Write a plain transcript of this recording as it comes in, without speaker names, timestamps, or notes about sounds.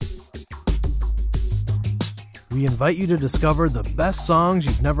We invite you to discover the best songs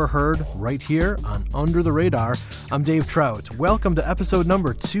you've never heard right here on Under the Radar. I'm Dave Trout. Welcome to episode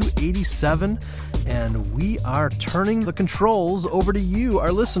number 287, and we are turning the controls over to you,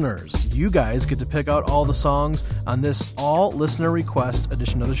 our listeners. You guys get to pick out all the songs on this all-listener request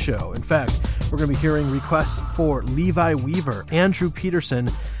edition of the show. In fact, we're going to be hearing requests for Levi Weaver, Andrew Peterson,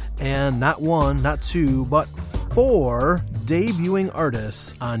 and not one, not two, but 4 debuting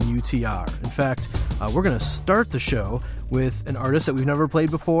artists on UTR. In fact, we're going to start the show with an artist that we've never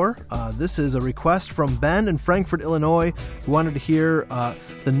played before. This is a request from Ben in Frankfort, Illinois, who wanted to hear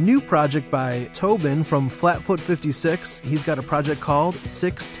the new project by Tobin from Flatfoot 56. He's got a project called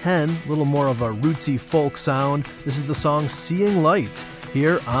 610, a little more of a rootsy folk sound. This is the song Seeing Light,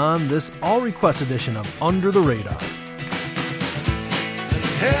 here on this all-request edition of Under the Radar.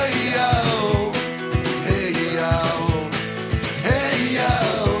 Hey, yo. Hey, yo. Hey, yo.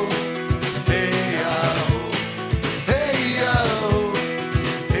 Hey, yo. Hey, yo.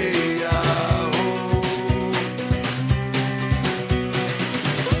 Hey, yo.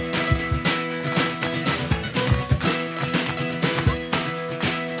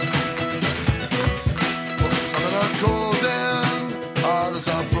 Well, some are golden, others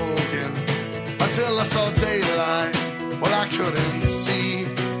are broken. Until I saw daylight, well, I couldn't see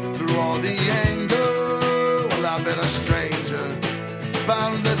through all the anger. Well, I've been a stranger,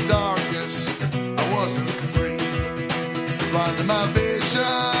 bound in the darkness. I wasn't free. Blind to my vision,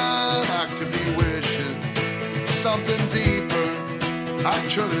 I could be wishing for something deeper. I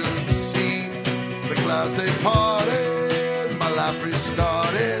couldn't see the clouds, they parted. My life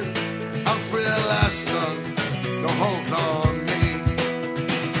restarted. I'm free at last, son. No hold on me.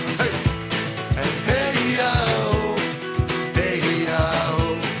 Hey, and hey, yo. Hey, yo.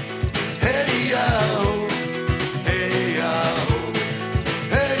 Hey, yo. Hey, yo.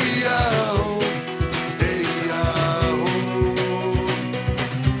 Hey, yo. Hey, yo.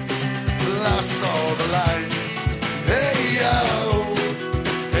 Well, I saw the light. Hey, yo.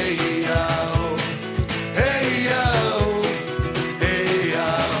 Hey, yo. Hey, yo. Hey, yo.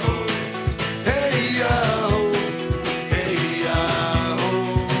 Hey, yo. Hey, yo.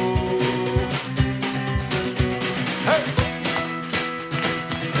 Hey.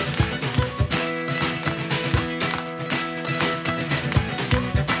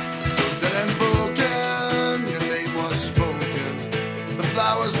 So dead and broken, your name was spoken. The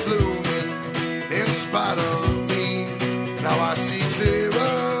flowers blooming in spite of me. Now I see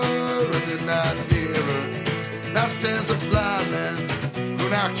clearer and you're not nearer. Now stands a blind man who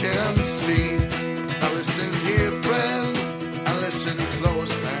now can see. Now listen here, friend, and listen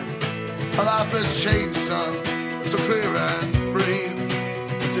close, man. My life has changed, son, so clear and free.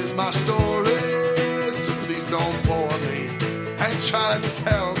 This is my story, so please don't bore me. And try to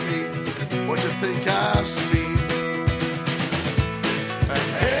tell me what you think I've seen.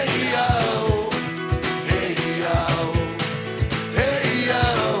 Hey, yo. Hey, yo. Hey, yo.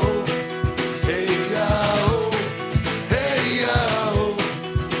 Hey, yo. Hey, yo.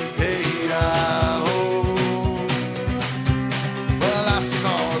 Hey, yo. Well, I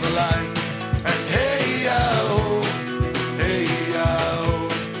saw the light. And hey, yo. Hey, yo.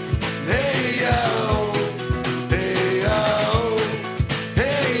 Hey, yo. Hey, yo.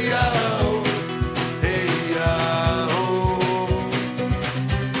 Hey, yo. Hey, yo.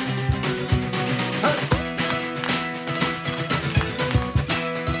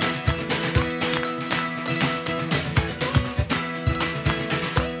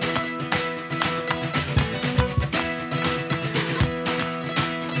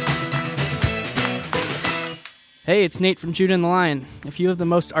 Hey, it's Nate from Judah and the Lion. If you have the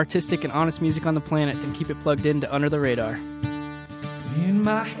most artistic and honest music on the planet, then keep it plugged in to Under the Radar. In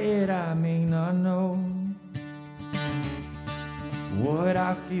my head I may not know what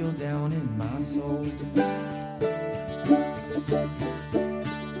I feel down in my soul.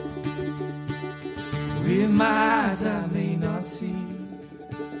 With my eyes I may not see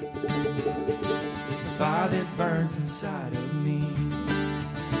the fire that burns inside of me.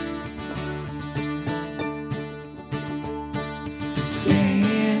 Just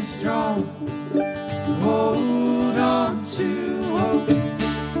stand strong, hold on to hope.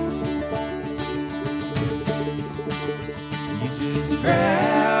 You just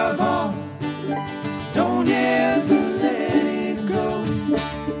grab on, don't ever let it go.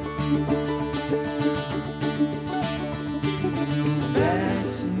 Your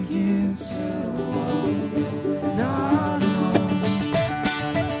back's against the wall, not alone.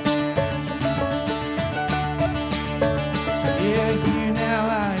 Yeah, here now I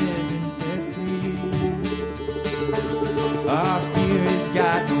have been set free. Our fear has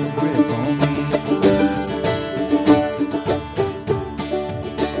got no grip on me.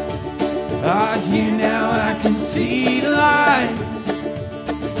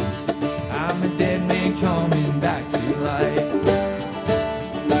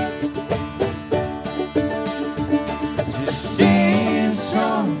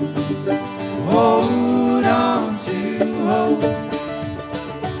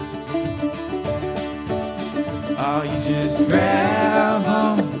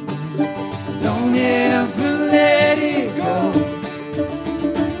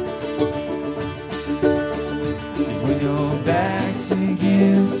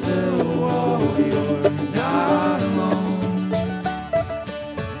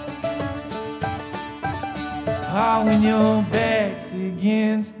 Oh, when your back's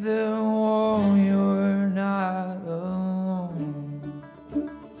against the wall, you're not alone.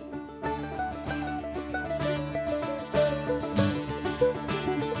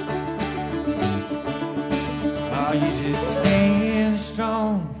 Oh, you just stand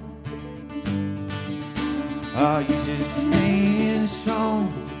strong. Oh, you just stand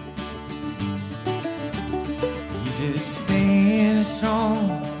strong. You just stand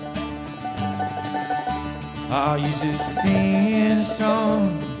strong. Oh, you just stand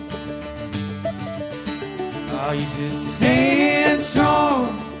strong. Oh, you just stand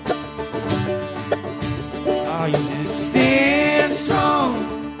strong. Oh, you just stand strong.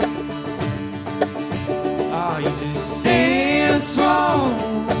 Oh, you just stand strong.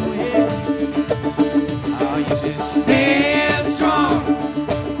 Yeah. Oh, you just stand strong.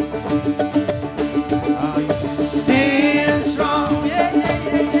 Oh, you just stand strong. Yeah, yeah,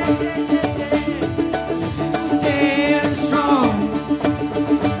 yeah, yeah, yeah, yeah. You just stand strong.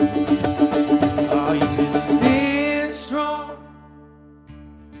 Oh, you just stand strong.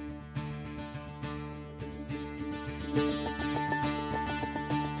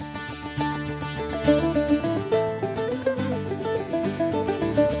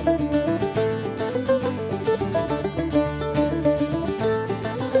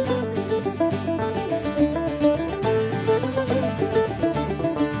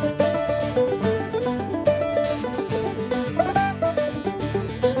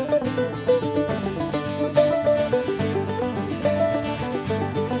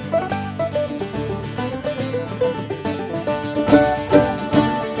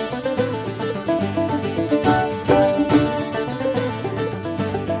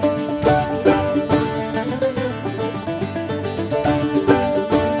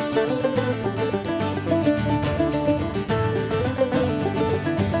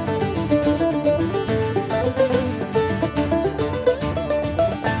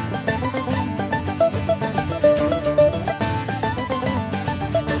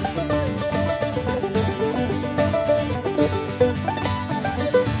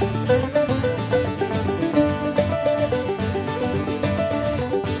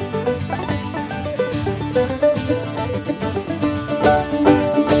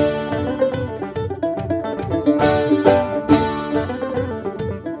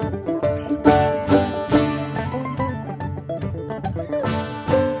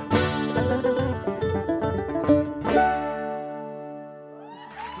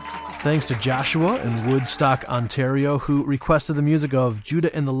 Thanks to Joshua in Woodstock, Ontario, who requested the music of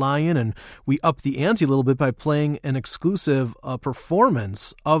Judah and the Lion, and we upped the ante a little bit by playing an exclusive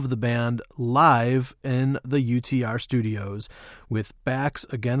performance of the band live in the UTR studios with Backs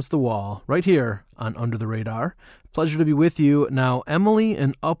Against the Wall right here on Under the Radar. Pleasure to be with you. Now, Emily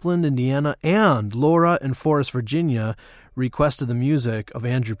in Upland, Indiana, and Laura in Forest, Virginia requested the music of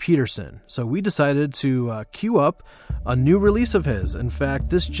Andrew Peterson. So we decided to queue up a new release of his. In fact,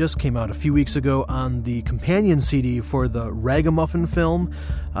 this just came out a few weeks ago on the companion CD for the Ragamuffin film.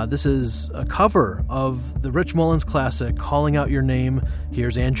 This is a cover of the Rich Mullins classic, Calling Out Your Name.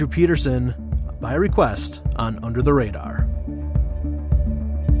 Here's Andrew Peterson by request on Under the Radar.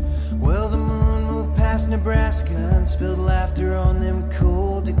 Well, the moon moved past Nebraska and spilled laughter on them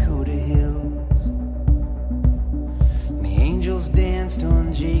cold Dakota hills. The angels danced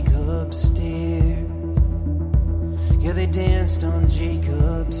on Jacob's stairs. Yeah, they danced on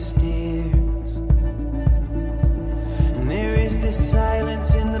Jacob's stairs. And there is this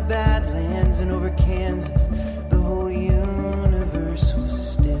silence in the Badlands, and over Kansas the whole universe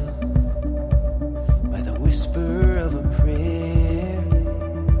was still by the whisper of a prayer,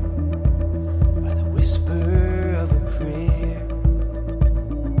 by the whisper of a prayer.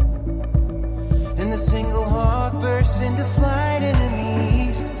 And the single hawk bursts into flight, and in the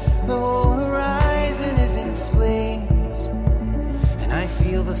east the whole horizon is in flames. And I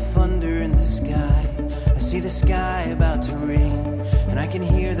feel the thunder in the sky, I see the sky about to rain, and I can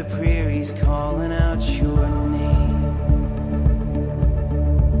hear the prairies calling out your name.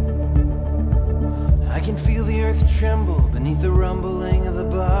 I can feel the earth tremble beneath the rumbling of the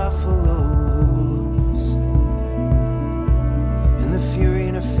buffaloes, and the fury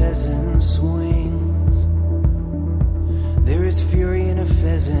in a pheasant's wings. There is fury in a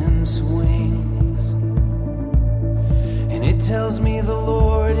pheasant's wings. And it tells me the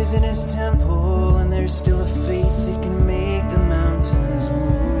Lord is in his temple, and there's still a faith that can make the mountains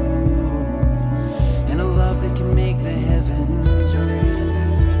move, and a love that can make the heavens ring.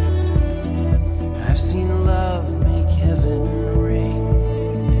 I've seen love make heaven ring.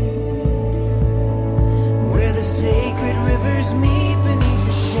 Where the sacred rivers meet beneath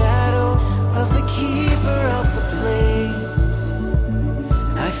the shadow of the keeper of the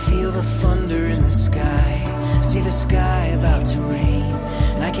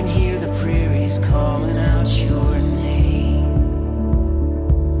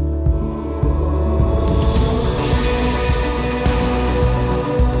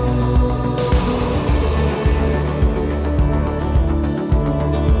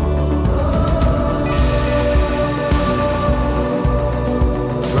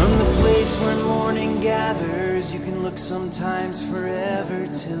look sometimes forever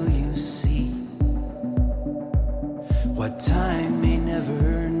till you see what time may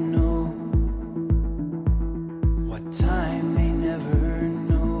never know. What time may never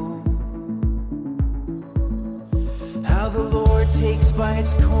know. How the Lord takes by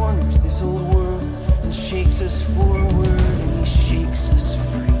its corners this old world and shakes us forward, and He shakes us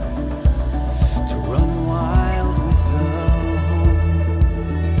free to run wild with the hope.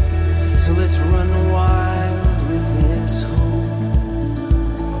 So let's run wild with this hope.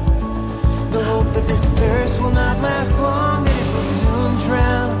 The hope that this thirst will not last long, that it will soon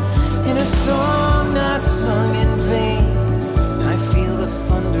drown in a song not sung in vain. I feel the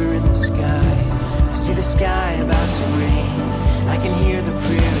thunder in the sky, see the sky about to rain. I can hear the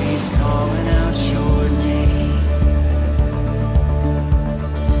prairies calling out your name.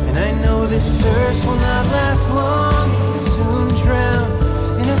 And I know this thirst will not last long, it will soon drown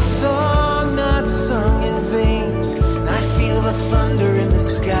in a song not sung in vain. And I feel the thunder in the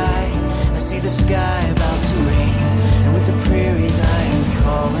sky, I see the sky about to rain. And with the prairies I am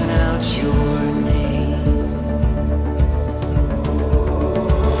calling out your name.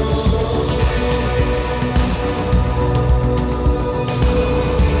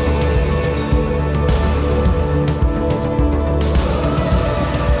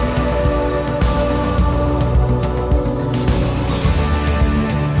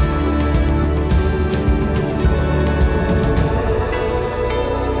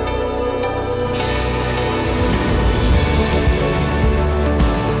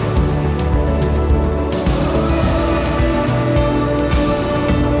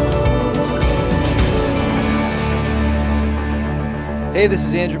 Hey, this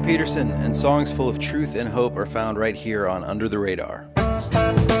is Andrew Peterson, and songs full of truth and hope are found right here on Under the Radar.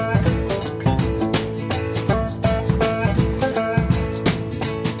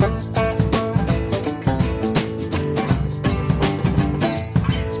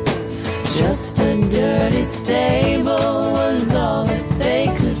 Just a dirty stable was all that they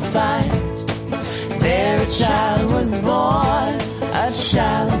could find. There a child was born, a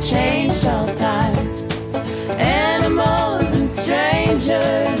child that changed all time. Animals and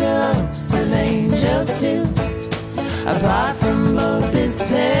strangers, a host of angels too. Apart from both his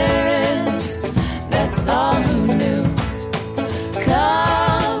parents, that's all who knew.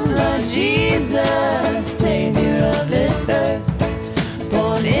 Come, Lord Jesus, Savior of this earth.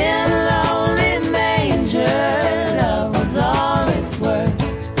 Born in a lonely manger, love was all it's worth.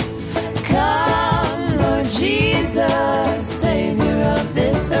 Come, Lord Jesus, Savior of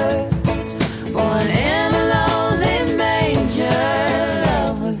this earth. Born in a lonely manger,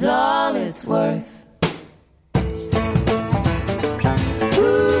 love was all it's worth.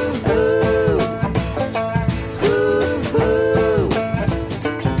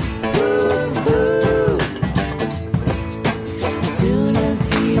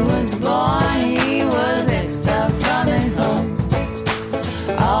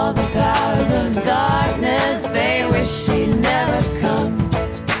 Darkness, they wish he'd never come.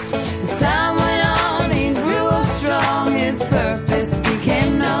 The sound went on, he grew up strong, his purpose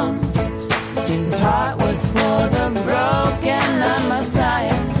became known. His heart was for the broken, the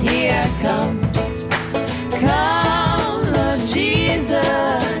Messiah, here come. Come, Lord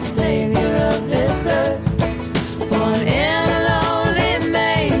Jesus, Savior of this earth. Born in a lonely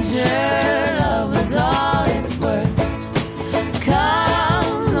manger, love was all it's worth.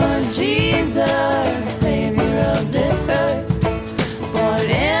 Come, Lord Jesus, Savior of this earth. Born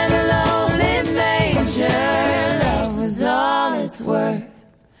in a lonely manger, love was all it's worth.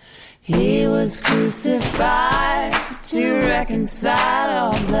 He was crucified to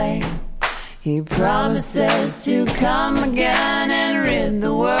reconcile all blame. He promises to come again and rid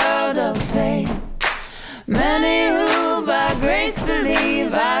the world of pain. Many who by grace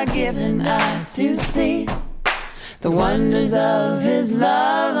believe are given eyes to see. The wonders of his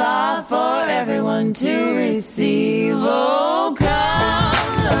love are for everyone to receive. Oh,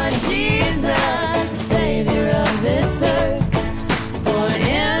 come, Lord Jesus, Savior of this earth. Born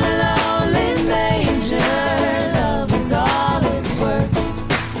in a lonely manger, love is all it's worth.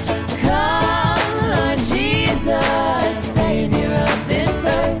 Come, Lord Jesus, Savior of this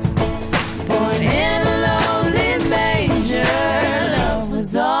earth. Born in a lonely manger, love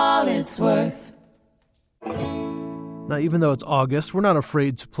was all it's worth. Now, even though it's August, we're not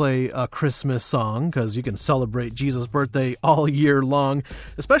afraid to play a Christmas song because you can celebrate Jesus' birthday all year long,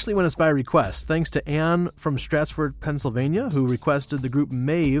 especially when it's by request. Thanks to Ann from Stratford, Pennsylvania, who requested the group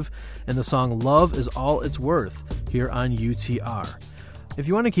Maeve and the song Love is All It's Worth here on UTR. If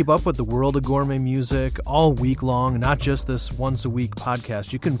you want to keep up with the world of gourmet music all week long, not just this once-a-week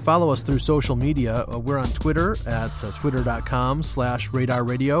podcast, you can follow us through social media. We're on Twitter at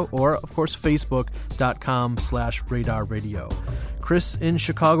twitter.com/radarradio or, of course, facebook.com/radarradio. Chris in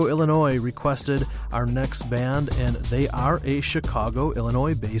Chicago, Illinois requested our next band, and they are a Chicago,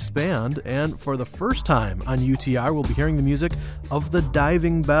 Illinois-based band. And for the first time on UTR, we'll be hearing the music of the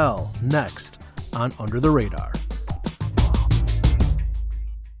Diving Bell next on Under the Radar.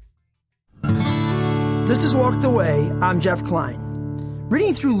 This is Walked Away. I'm Jeff Klein.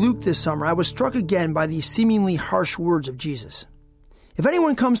 Reading through Luke this summer, I was struck again by these seemingly harsh words of Jesus. If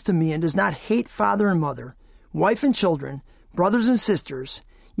anyone comes to me and does not hate father and mother, wife and children, brothers and sisters,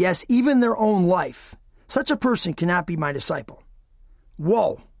 yes, even their own life, such a person cannot be my disciple.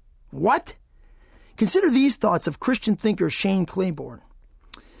 Whoa. What? Consider these thoughts of Christian thinker Shane Claiborne.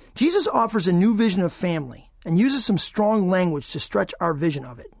 Jesus offers a new vision of family and uses some strong language to stretch our vision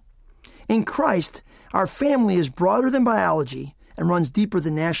of it. In Christ, our family is broader than biology and runs deeper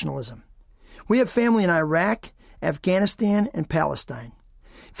than nationalism. We have family in Iraq, Afghanistan, and Palestine.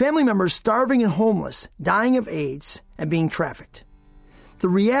 Family members starving and homeless, dying of AIDS, and being trafficked. The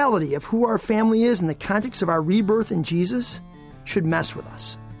reality of who our family is in the context of our rebirth in Jesus should mess with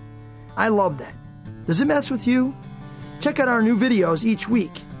us. I love that. Does it mess with you? Check out our new videos each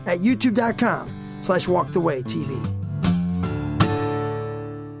week at youtube.com/walkedawaytv.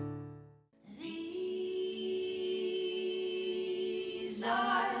 These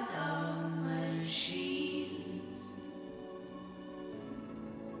are the machines.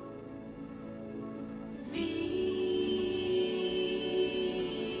 These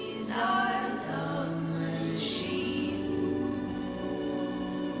are the machines.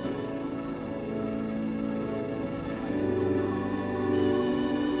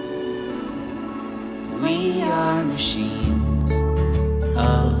 We are machines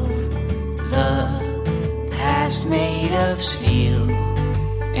of the past, made of steel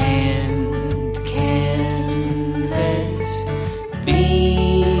and canvas,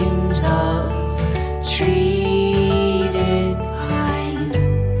 beams of treated pine,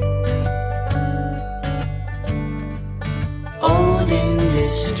 old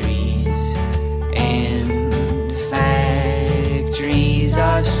industries and factories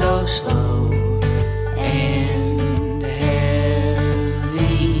are so slow and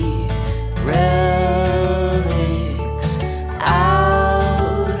heavy, relics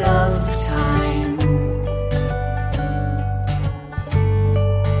out of time.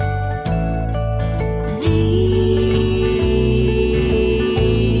 These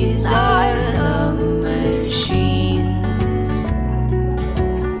are the machines.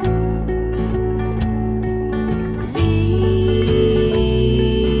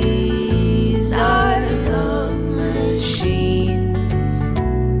 These are the machines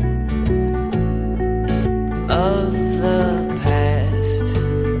of the past.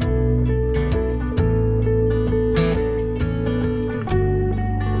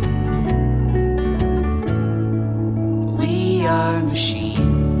 We are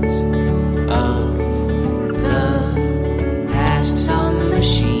machines of the past. Some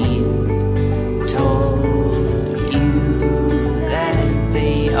machine told you that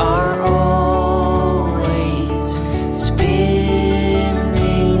they are always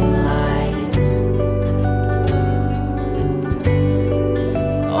spinning lies.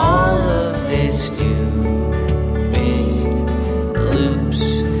 All of this stupid loops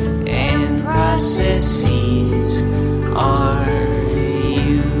and processes are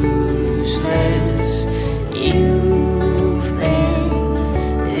useless. You've been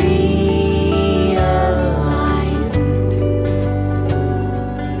realigned.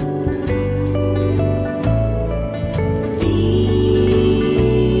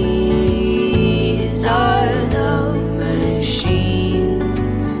 These are the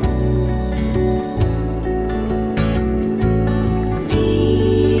machines.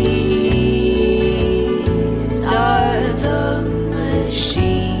 These are the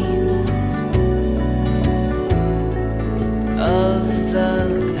machines of the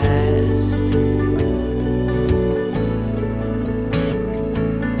past.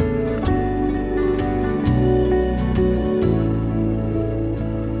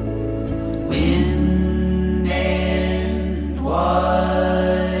 Wind and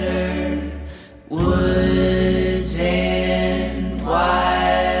water, woods and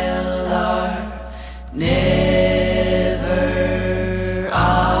wild are never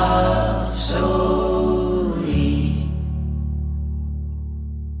obsolete.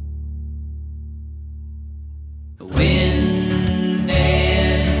 Wind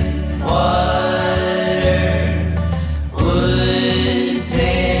and water, woods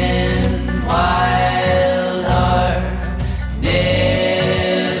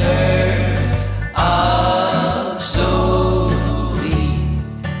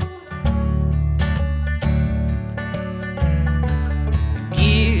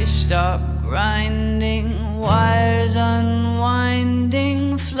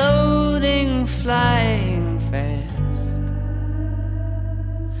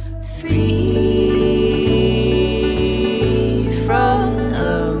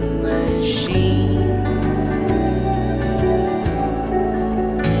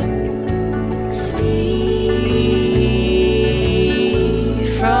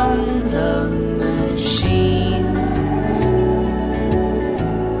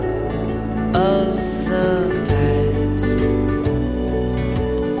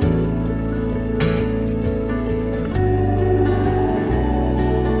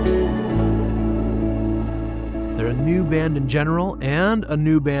band in general and a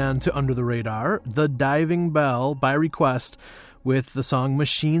new band to Under the Radar, The Diving Bell, by request, with the song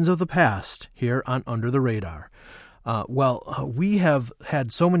Machines of the Past here on Under the Radar. We have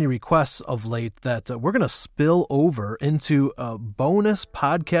had so many requests of late that we're going to spill over into a bonus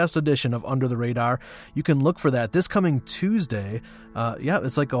podcast edition of Under the Radar. You can look for that this coming Tuesday.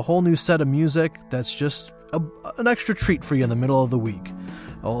 It's like a whole new set of music that's just an extra treat for you in the middle of the week.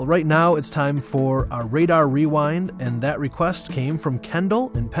 Well, right now it's time for our Radar Rewind, and that request came from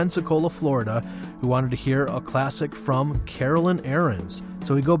Kendall in Pensacola, Florida, who wanted to hear a classic from Carolyn Aarons.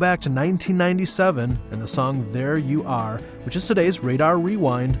 So we go back to 1997 and the song There You Are, which is today's Radar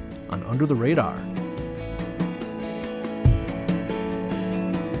Rewind on Under the Radar.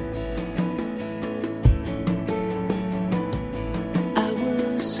 I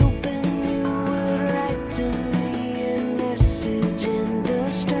was hoping you would write to me a message in the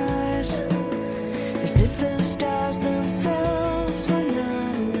stars, as if the stars themselves were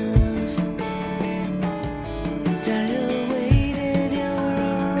not enough. And I awaited your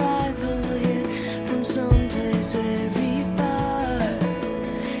arrival here from someplace very far,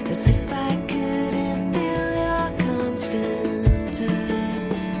 as if I could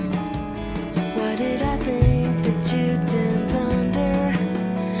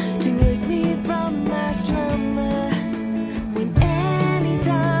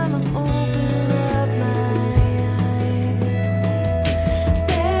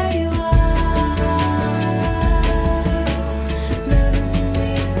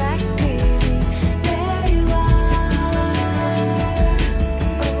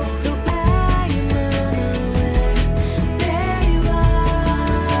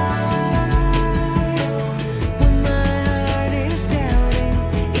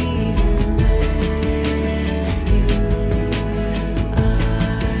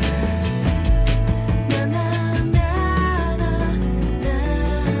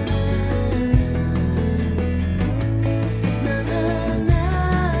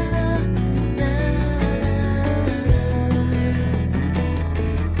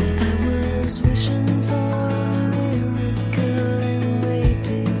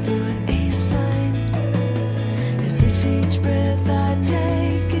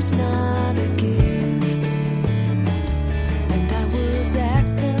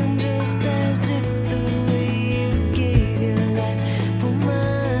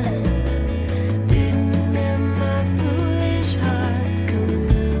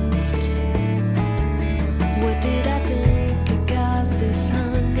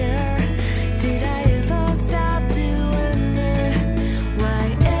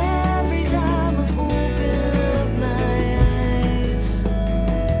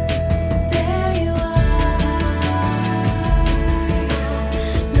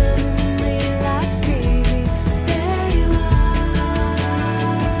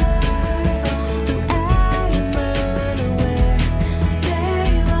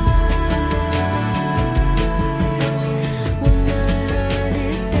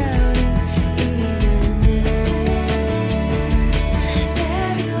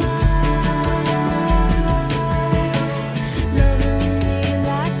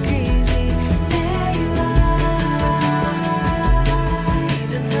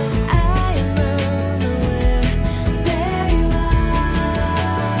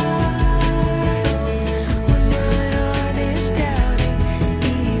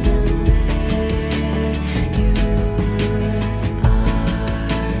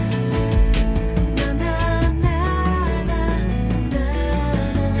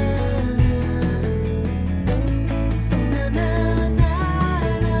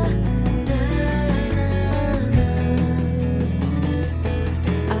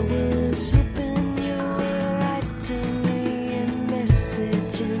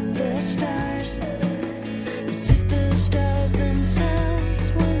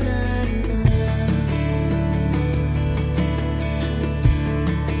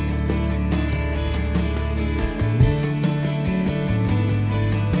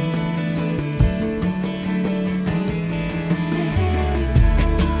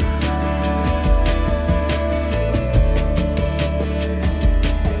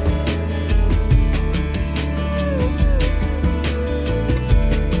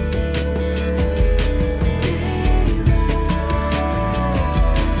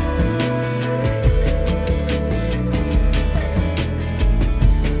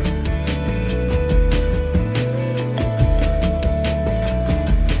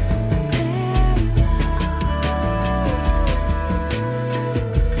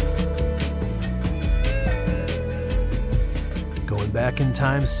back in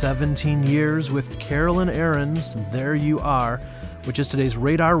time 17 years with Carolyn Aaron's There You Are, which is today's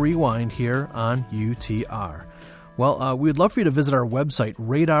Radar Rewind here on UTR. Well, we'd love for you to visit our website,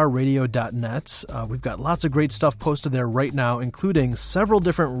 radarradio.net. We've got lots of great stuff posted there right now, including several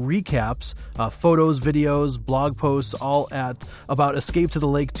different recaps, photos, videos, blog posts, all about Escape to the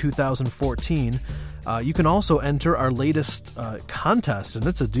Lake 2014. You can also enter our latest contest, and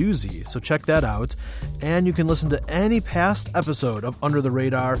it's a doozy, so check that out. And you can listen to any past episode of Under the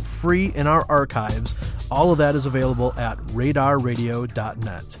Radar free in our archives. All of that is available at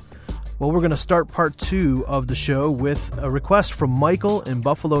radarradio.net. Well, we're going to start part 2 of the show with a request from Michael in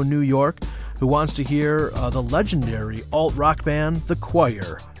Buffalo, New York, who wants to hear the legendary alt-rock band The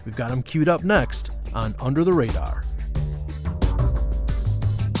Choir. We've got them queued up next on Under the Radar.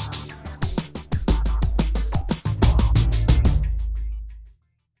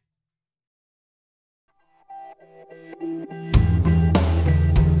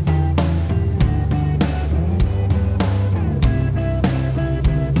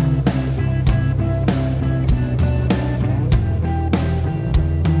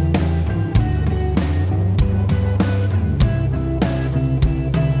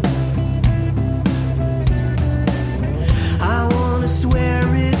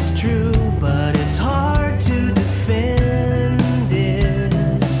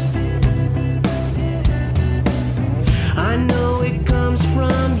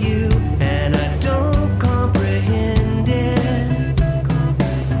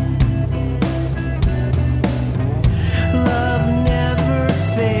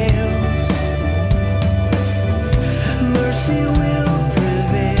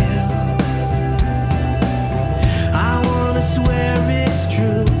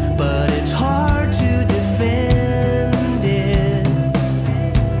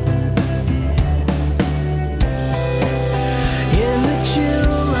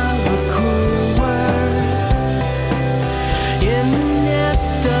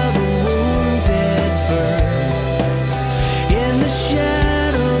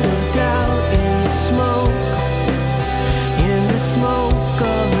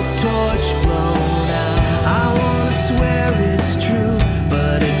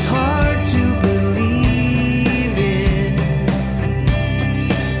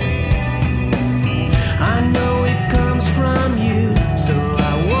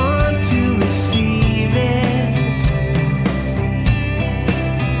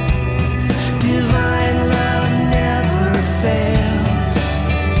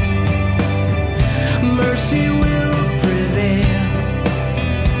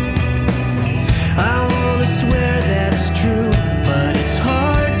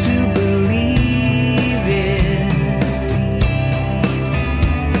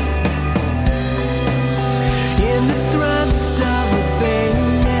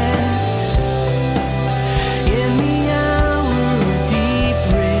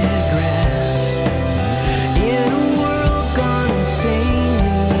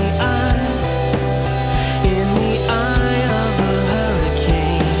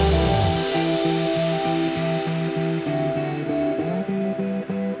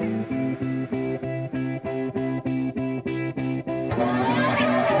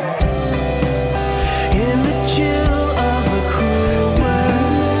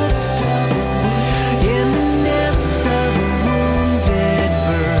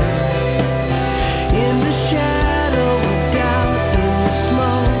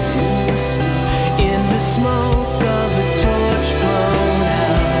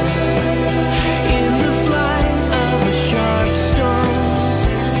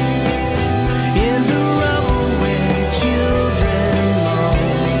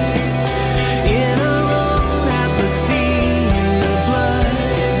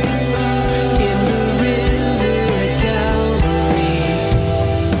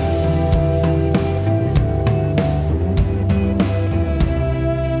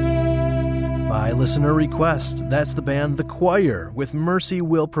 Listener request. That's the band The Choir with Mercy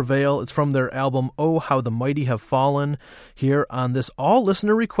Will Prevail. It's from their album Oh How the Mighty Have Fallen, here on this all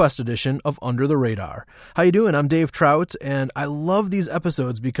listener request edition of Under the Radar. How you doing? I'm Dave Trout, and I love these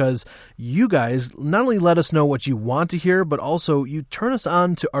episodes because you guys not only let us know what you want to hear, but also you turn us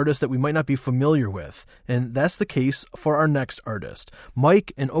on to artists that we might not be familiar with. And that's the case for our next artist.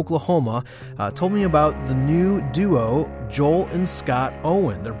 Mike in Oklahoma told me about the new duo, Joel and Scott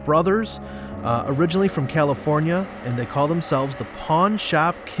Owen. They're brothers, originally from California, and they call themselves the Pawn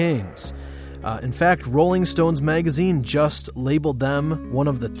Shop Kings. In fact, Rolling Stones magazine just labeled them one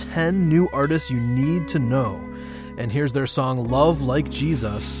of the 10 new artists you need to know. and here's their song Love Like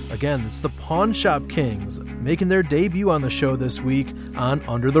Jesus. Again, it's the Pawn Shop Kings making their debut on the show this week on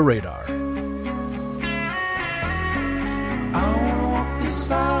Under the Radar. I wanna walk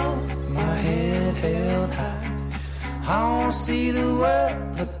this out, my head held high. I wanna see the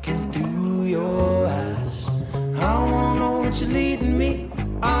world looking through your eyes. I wanna know what you're leading me.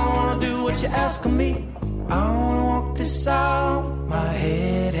 I wanna do what you're asking me. I wanna walk this out with my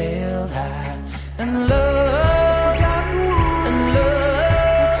head held high. And love, and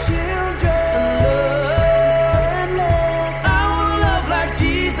love children, and love friendless. I wanna love like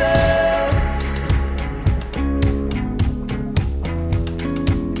Jesus.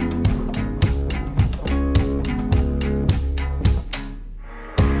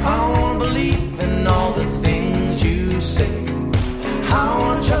 I wanna believe in all the things you say. I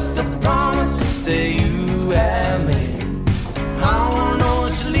wanna trust the promises that you have made. I wanna know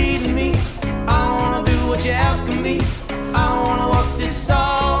what you're leading me. I wanna do what you're asking me. I wanna walk this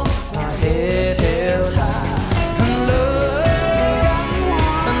out, my head held high. And love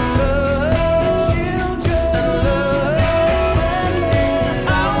children, and love friendless.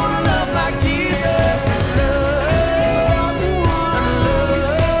 I wanna love like Jesus. And love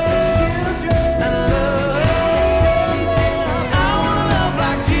children, and love friendless. I wanna love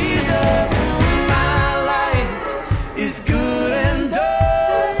like Jesus. And my life is good and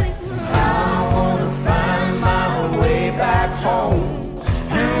done. I wanna find my way back home.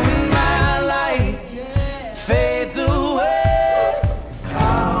 And when my light fades away,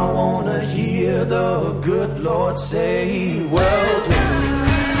 I wanna hear the good Lord say, well done.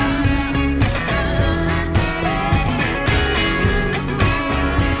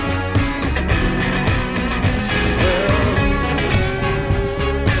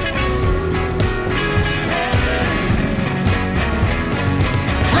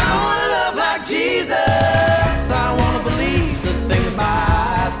 I wanna love like Jesus. I wanna believe the things my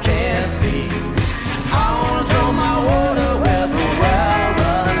eyes can't see. I wanna draw my water where the well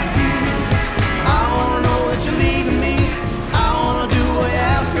runs deep. I wanna know what you're leading me. I wanna do what you're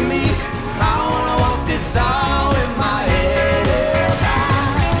asking me. I wanna walk this out with my head held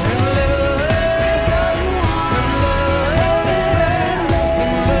high. And love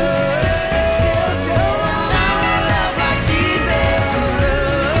children. I wanna love like Jesus.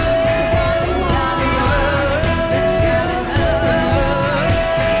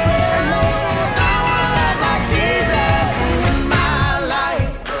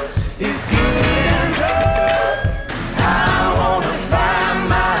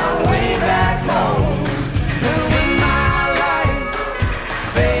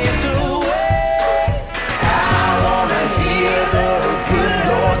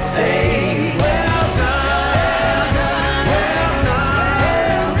 Say, well done, well done, well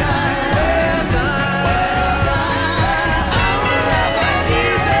done, well done, well done. I wanna love like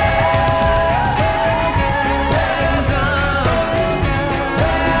Jesus. Well done,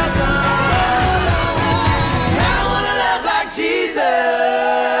 well done. I wanna love like Jesus.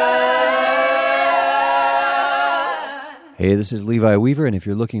 Hey, this is Levi Weaver, and if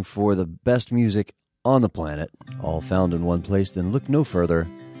you're looking for the best music on the planet, all found in one place, then look no further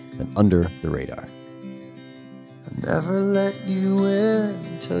than Under the Radar. I never let you in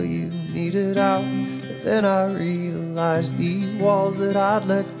until you needed out. But then I realized these walls that I'd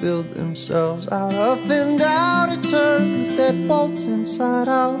let build themselves out of thin doubt had turned the deadbolts inside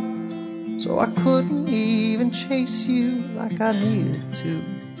out. So I couldn't even chase you like I needed to.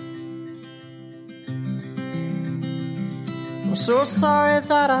 I'm so sorry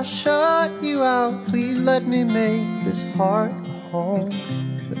that I shut you out. Please let me make this heart a home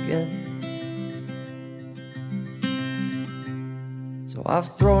again. So I've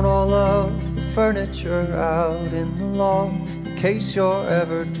thrown all of the furniture out in the lawn. In case you're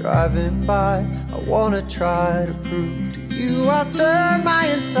ever driving by, I wanna try to prove to you I'll turn my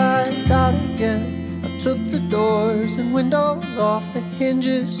insides out again. I took the doors and windows off the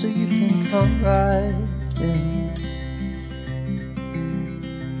hinges so you can come right in.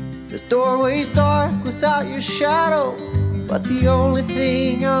 This doorway's dark without your shadow, but the only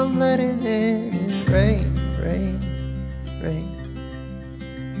thing I'm letting in is rain, rain, rain.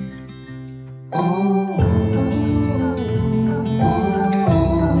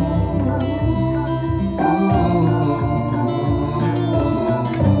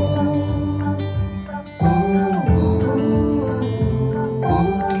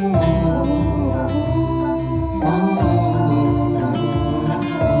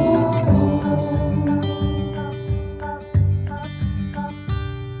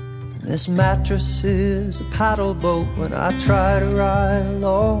 This mattress is a paddle boat. When I try to ride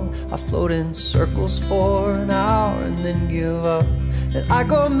along, I float in circles for an hour and then give up. And I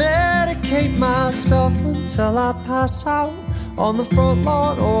go medicate myself until I pass out on the front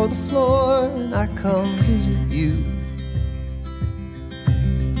lawn or the floor, and I come visit you.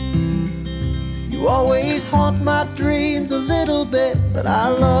 You always haunt my dreams a little bit, but I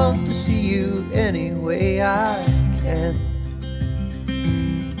love to see you any way I can.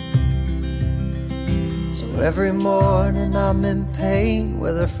 Every morning I'm in pain,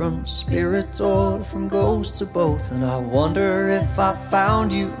 whether from spirits or from ghosts or both. And I wonder if I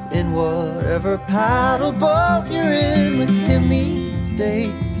found you in whatever paddle boat you're in with him these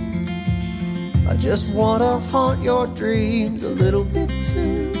days. I just wanna haunt your dreams a little bit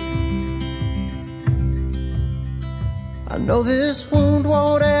too. I know this wound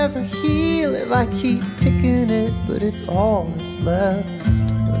won't ever heal if I keep picking it, but it's all that's left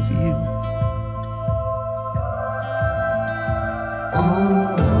of you.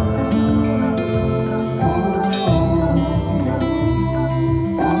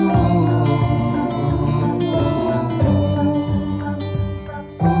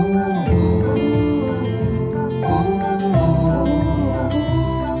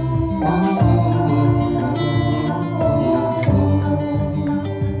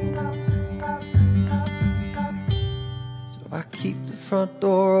 So I keep the front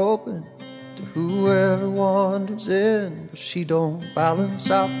door open to whoever wanders in, but she don't balance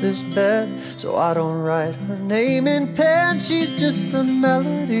out this bed, so I don't write her name in pen. She's just a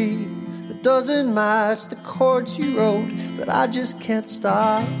melody that doesn't match the chords she wrote, but I just can't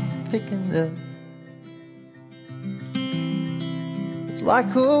stop picking them. It's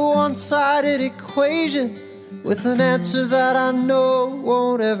like a one-sided equation with an answer that I know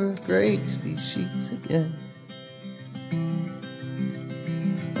won't ever grace these sheets again.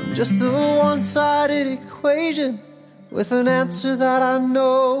 Just a one-sided equation with an answer that I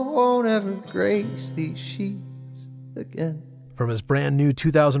know won't ever grace these sheets again. From his brand new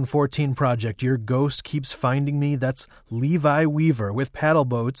 2014 project, Your Ghost Keeps Finding Me, that's Levi Weaver with Paddle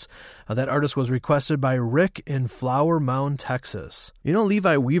Boats. That artist was requested by Rick in Flower Mound, Texas. You know,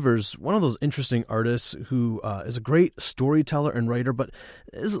 Levi Weaver's one of those interesting artists who is a great storyteller and writer, but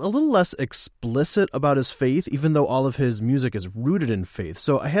is a little less explicit about his faith, even though all of his music is rooted in faith.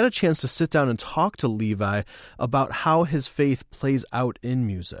 So I had a chance to sit down and talk to Levi about how his faith plays out in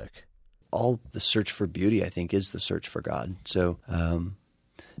music. All the search for beauty, I think, is the search for God. So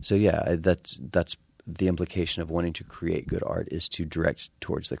yeah, that's the implication of wanting to create good art, is to direct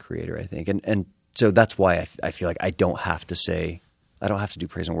towards the Creator, I think. And so that's why I feel like I don't have to do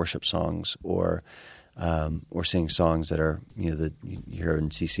praise and worship songs or sing songs that are, you hear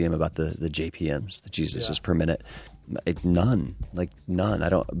in CCM about the JPMs, the Jesuses per minute. None. I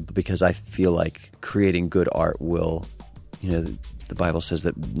don't, because I feel like creating good art will, the Bible says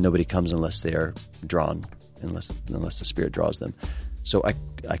that nobody comes unless they are drawn, unless the Spirit draws them. So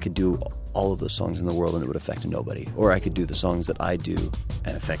I could do all of those songs in the world and it would affect nobody. Or I could do the songs that I do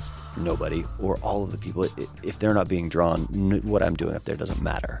and affect nobody. Or all of the people, if they're not being drawn, what I'm doing up there doesn't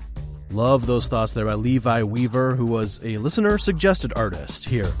matter. Love those thoughts there by Levi Weaver, who was a listener-suggested artist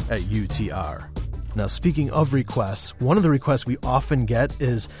here at UTR. Now, speaking of requests, one of the requests we often get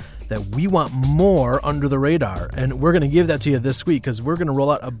is that we want more Under the Radar. And we're going to give that to you this week because we're going to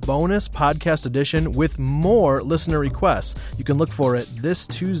roll out a bonus podcast edition with more listener requests. You can look for it this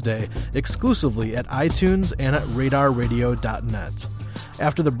Tuesday exclusively at iTunes and at radarradio.net.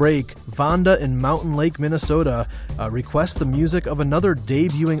 After the break, Vonda in Mountain Lake, Minnesota requests the music of another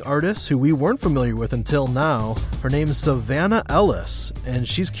debuting artist who we weren't familiar with until now. Her name is Savannah Ellis, and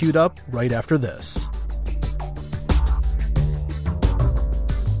she's queued up right after this.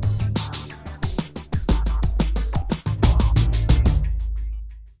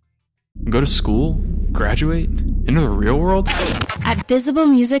 Go to school, graduate, enter the real world? At Visible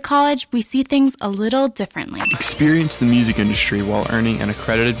Music College, we see things a little differently. Experience the music industry while earning an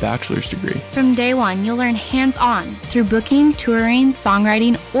accredited bachelor's degree. From day one, you'll learn hands-on through booking, touring,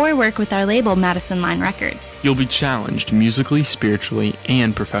 songwriting, or work with our label, Madison Line Records. You'll be challenged musically, spiritually,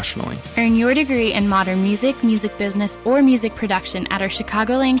 and professionally. Earn your degree in modern music, music business, or music production at our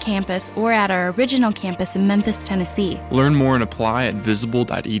Chicagoland campus or at our original campus in Memphis, Tennessee. Learn more and apply at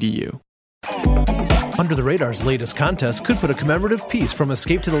visible.edu. Under the Radar's latest contest could put a commemorative piece from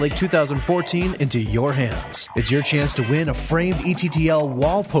Escape to the Lake 2014 into your hands. It's your chance to win a framed ETTL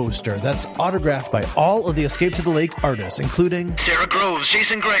wall poster that's autographed by all of the Escape to the Lake artists, including Sarah Groves,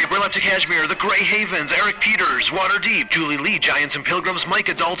 Jason Gray, Burlap to Cashmere, The Grey Havens, Eric Peters, Waterdeep, Julie Lee, Giants and Pilgrims,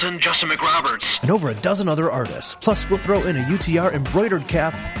 Micah Dalton, Justin McRoberts, and over a dozen other artists. Plus, we'll throw in a UTR embroidered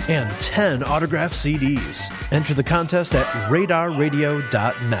cap and 10 autographed CDs. Enter the contest at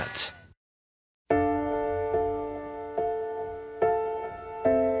radarradio.net.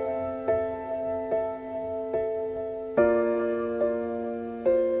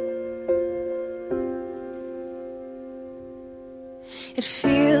 It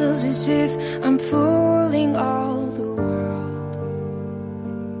feels as if I'm fooling all the world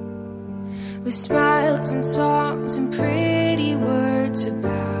with smiles and songs and pretty words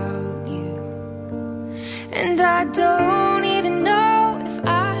about you. And I don't even know if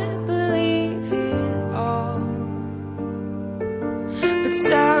I believe it all, but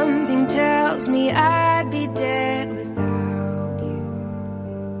something tells me I'd be dead without you.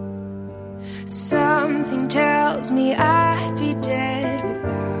 Something tells me I'd be dead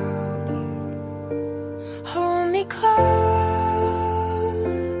without you. Hold me close,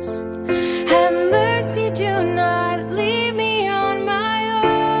 have mercy, do not leave me on my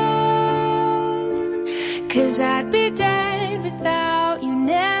own, 'cause I'd be dead without you,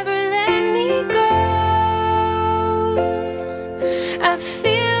 never let me go. I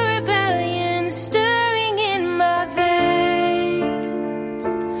feel rebellion stirring in my veins.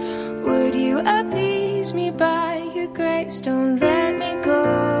 Would you appease me by your grace? Don't let me go.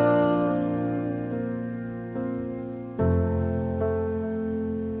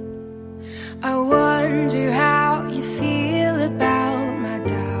 I wonder how you feel about my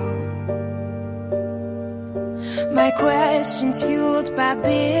doubt, my questions fueled by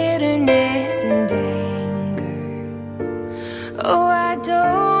bitterness and anger. Oh, I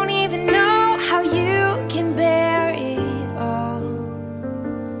don't even know how you can bear it all.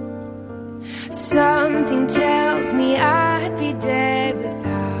 Something tells me I'd be dead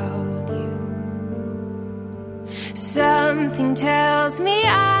without you. Something tells me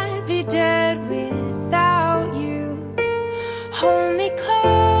I'd be dead without you. Hold me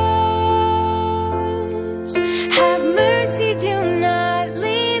close, have mercy, do not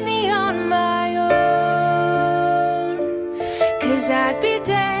leave me on my own, 'cause I'd be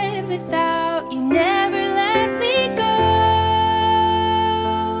dead without you, never let me go.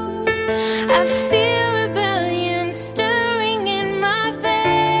 I feel rebellion stirring in my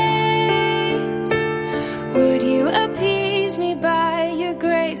veins. Would you appease me by your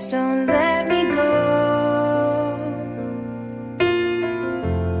grace? Don't let me go.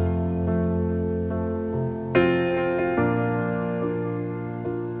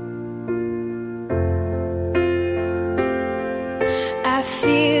 I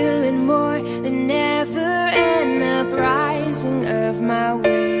feel it more than ever, an uprising of my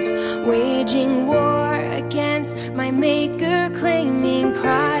ways, waging war against my maker, claiming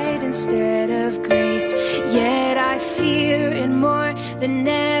pride instead of grace. Yet I fear it more than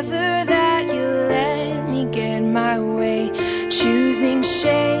ever that you let me get my way, choosing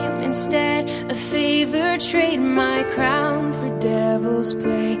shame instead of favor, trade my crown for devil's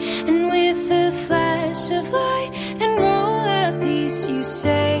play. And with a flash of light and roll of peace, you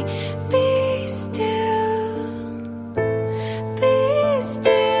say, be still, be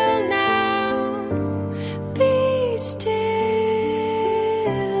still now, be still.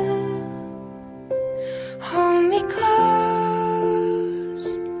 Hold me close,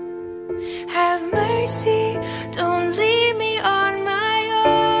 have mercy, don't leave me on my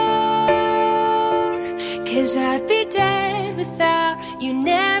own, 'cause I'd be dead without you,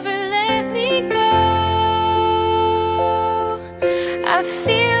 never let me go. I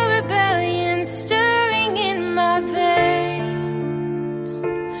feel rebellion stirring in my veins.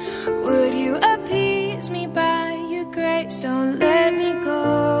 Would you appease me by your grace? Don't let me go.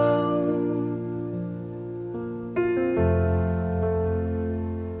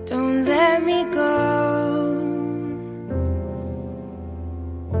 Don't let me go.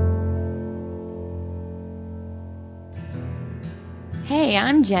 Hey,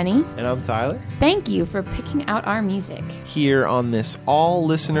 I'm Jenny. And I'm Tyler. Thank you for picking out our music here on this all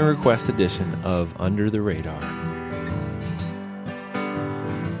listener request edition of Under the Radar.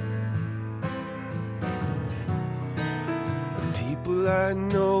 The people I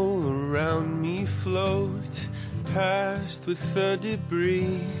know around me float past with the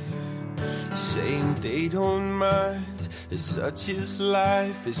debris, saying they don't mind, as such is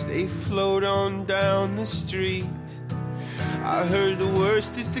life as they float on down the street. I heard the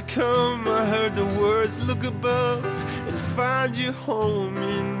worst is to come. I heard the words, look above and find your home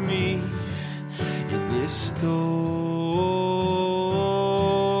in me. In this storm,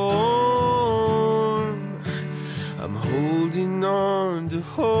 I'm holding on to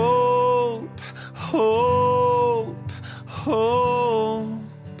hope, hope, hope,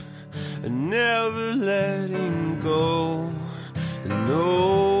 and never letting go.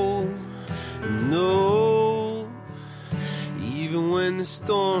 No, no, even when the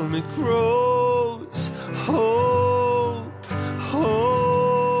storm it grows, hope,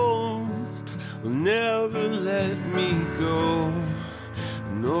 hope will never let me go.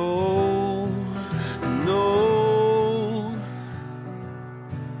 No, no,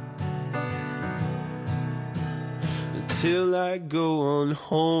 until I go on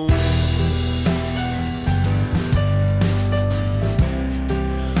home.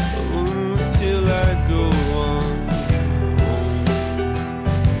 Till I go on home.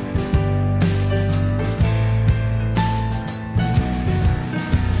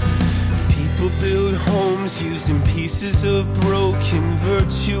 People build homes using pieces of broken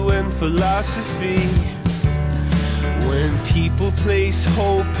virtue and philosophy. When people place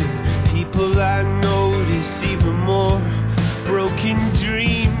hope in people, I notice even more broken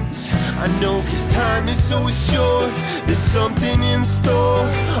dreams. I know 'cause time is so short. There's something in store,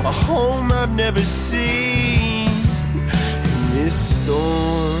 a home I've never seen. In this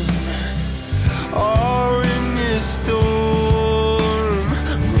storm, oh, in this storm,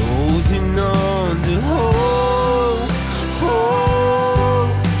 I'm holding on to hope,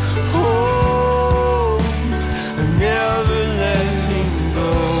 hope, hope, and never letting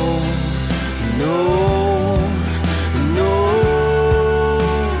go. No, no,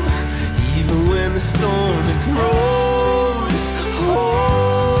 even when the storm it grows,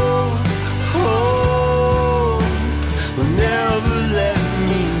 hope, hope will never let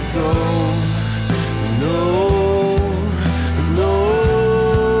me go. No, no,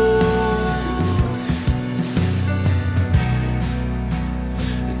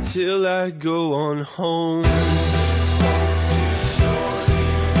 until I go on home.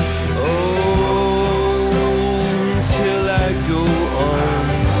 Oh, until I go on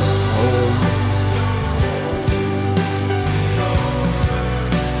home.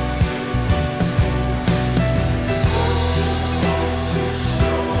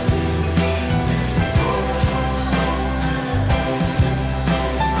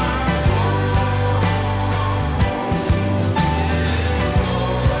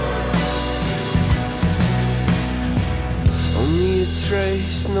 Only a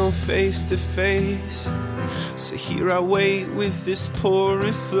trace, no face to face. So here I wait with this poor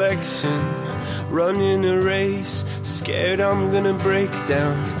reflection, running a race, scared I'm gonna break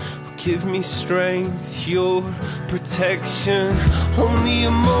down. Give me strength, your protection. Only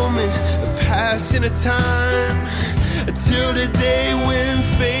a moment, a passing of time, till the day when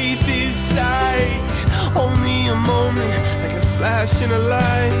faith is sight. Only a moment, like a flash in a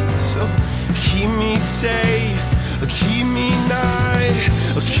light. So keep me safe, keep me nigh,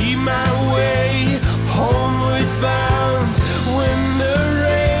 keep my way homeward bound. When the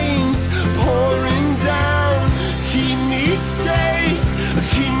rain's pouring down, keep me safe,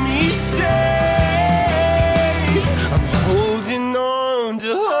 keep me safe. I'm holding on to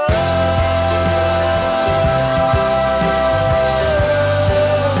hope,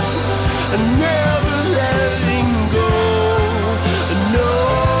 and never letting go. No,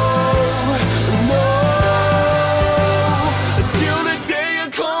 no, till the day you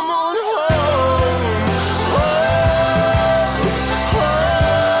come on home. Home,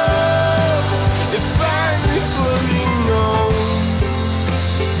 home, if finally fully know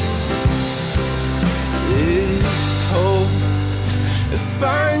this hope, if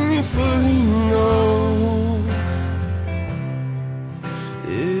finally fully know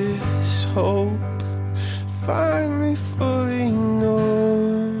this hope, finally fully know.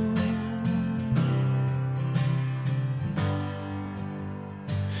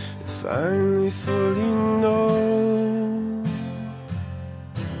 Finally fully know.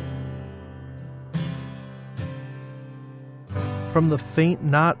 From the Faint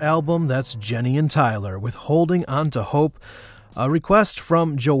Not album, that's Jenny and Tyler with Holding On to Hope. A request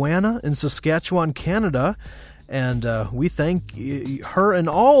from Joanna in Saskatchewan, Canada. And we thank her and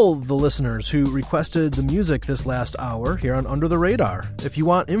all the listeners who requested the music this last hour here on Under the Radar. If you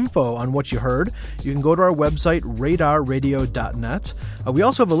want info on what you heard, you can go to our website, radarradio.net. We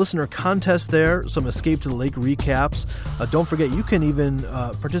also have a listener contest there, some Escape to the Lake recaps. Don't forget, you can even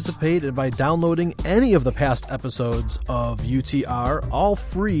participate by downloading any of the past episodes of UTR, all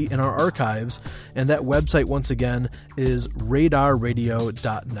free in our archives. And that website, once again, is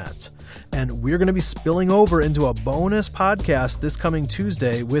radarradio.net. And we're going to be spilling over into a bonus podcast this coming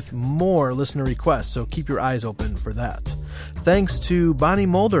Tuesday with more listener requests, so keep your eyes open for that. Thanks to Bonnie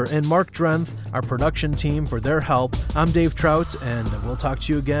Mulder and Mark Drenth, our production team, for their help. I'm Dave Trout, and we'll talk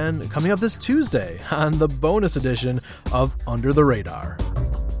to you again coming up this Tuesday on the bonus edition of Under the Radar.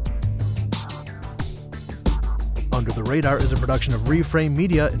 Under the Radar is a production of Reframe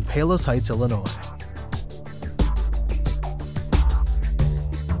Media in Palos Heights, Illinois.